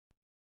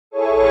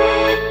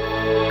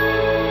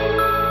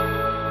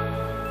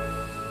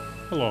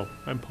Hello,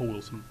 I'm Paul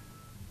Wilson.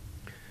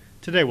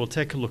 Today we'll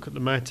take a look at the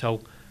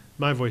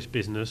MiVoice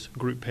Business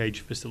group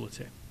page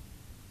facility.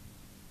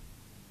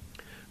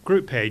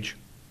 Group page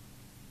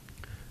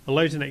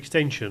allows an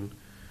extension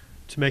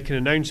to make an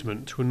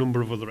announcement to a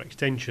number of other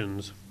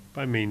extensions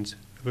by means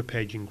of a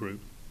paging group.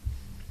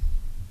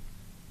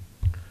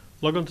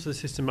 Log on to the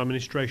System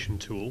Administration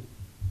tool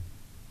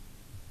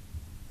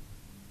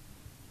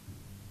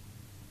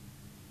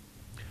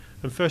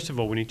and first of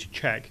all we need to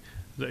check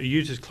that a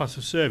user's class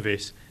of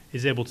service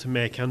is able to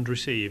make and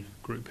receive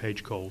group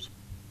page calls.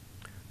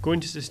 Go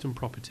into System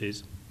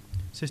Properties,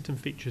 System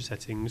Feature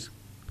Settings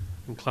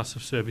and Class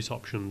of Service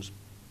Options.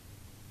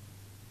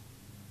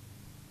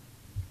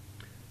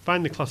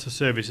 Find the class of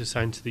service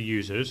assigned to the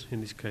users, in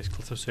this case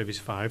Class of Service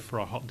 5 for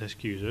our hot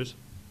desk users,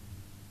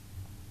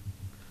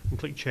 and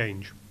click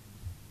Change.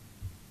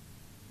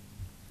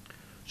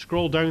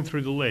 Scroll down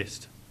through the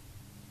list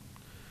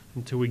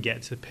until we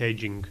get to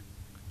paging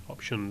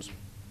options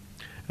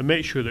and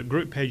make sure that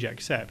Group Page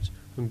Accept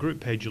and Group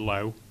Page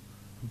Allow are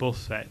both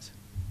set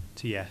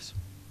to Yes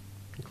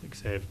and click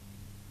Save.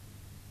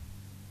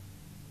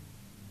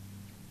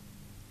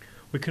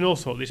 We can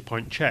also at this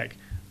point check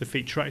the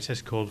feature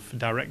access code for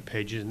direct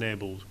pages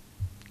enabled.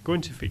 Go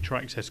into Feature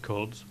Access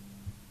Codes,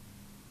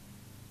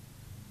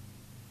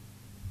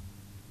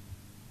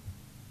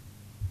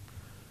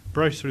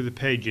 browse through the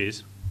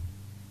pages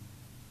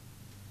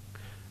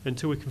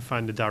until we can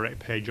find the direct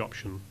page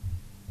option.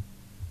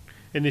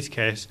 In this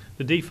case,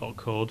 the default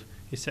code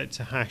is set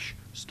to #**.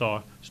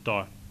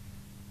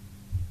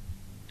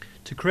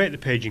 To create the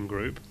paging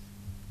group,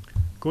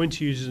 go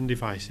into Users and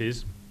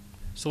Devices,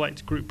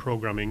 select Group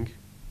Programming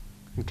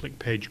and click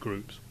Page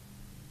Groups.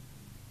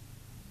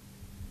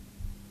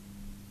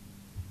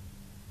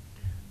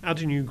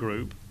 Add a new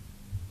group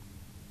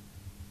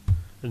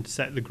and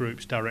set the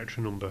group's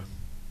directory number.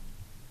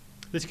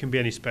 This can be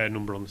any spare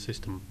number on the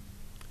system.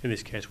 In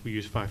this case we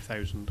use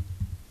 5000.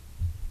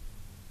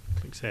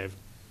 Click Save.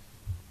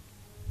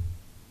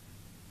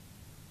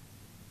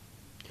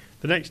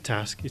 The next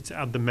task is to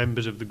add the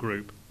members of the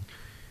group.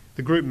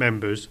 The group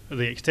members are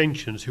the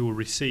extensions who will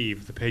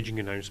receive the paging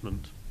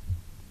announcement.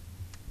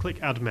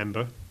 Click Add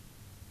Member.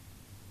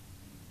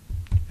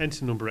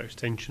 Enter the number of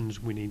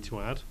extensions we need to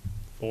add,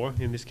 4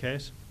 in this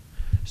case,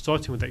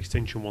 starting with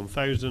extension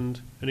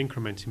 1000 and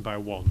incrementing by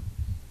 1.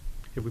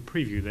 If we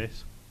preview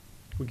this,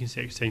 we can see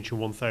extension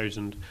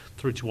 1000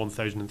 through to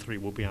 1003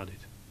 will be added.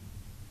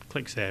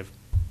 Click Save.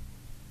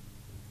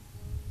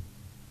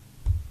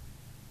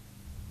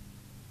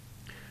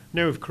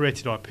 Now we've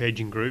created our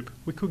paging group,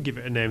 we could give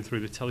it a name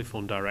through the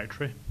telephone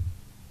directory.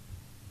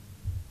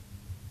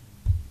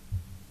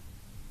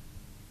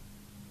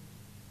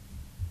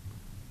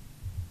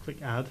 Click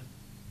Add.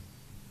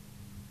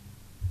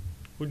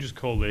 We'll just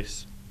call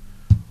this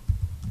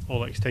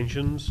All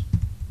Extensions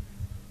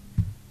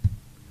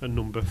and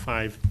number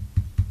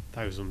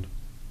 5000 and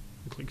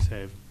click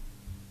Save.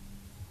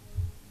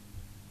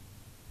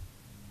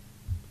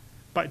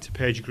 Back to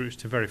page groups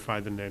to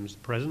verify the names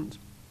present.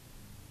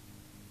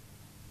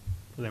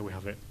 And there we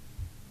have it.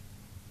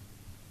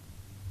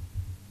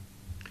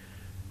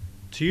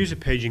 To use a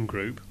paging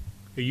group,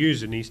 a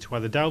user needs to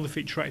either dial the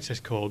feature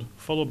access code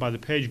followed by the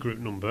page group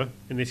number,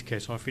 in this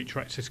case our feature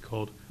access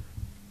code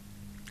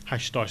 #*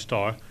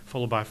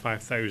 followed by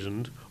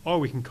 5000, or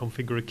we can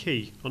configure a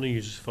key on a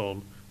user's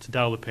phone to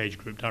dial the page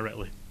group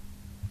directly.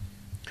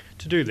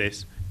 To do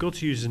this, go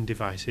to Users and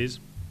Devices,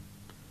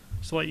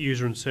 select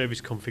User and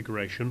Service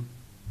Configuration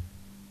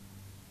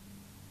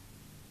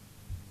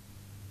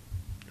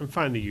and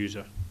find the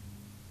user,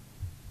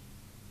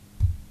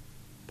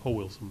 Paul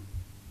Wilson.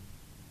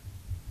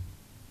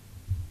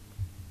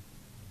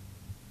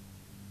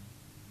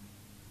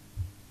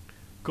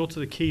 Go to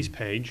the Keys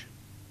page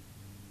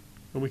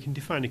and we can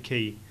define a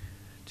key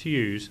to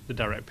use the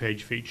direct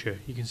page feature.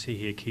 You can see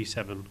here key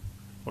 7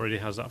 already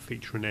has that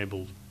feature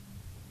enabled.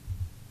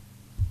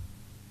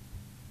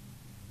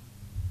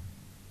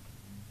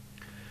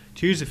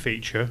 To use the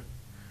feature,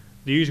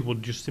 the user will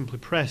just simply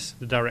press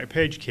the direct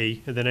page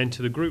key and then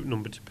enter the group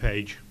number to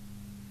page.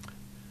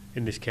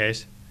 In this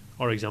case,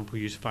 our example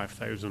used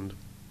 5000.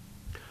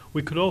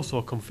 We could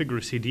also configure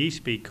a CDE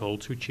speed call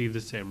to achieve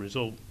the same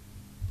result.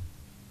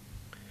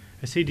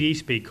 A CDE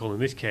speed call in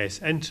this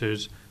case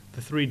enters the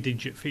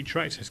 3-digit feature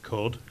access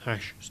code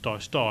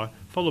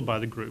 #* followed by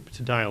the group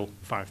to dial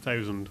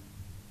 5000.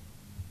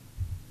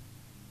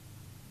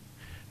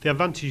 The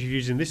advantage of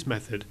using this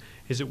method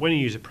is that when a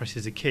user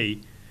presses a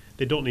key,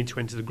 they don't need to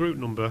enter the group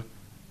number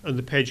and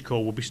the page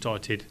call will be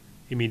started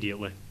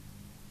immediately.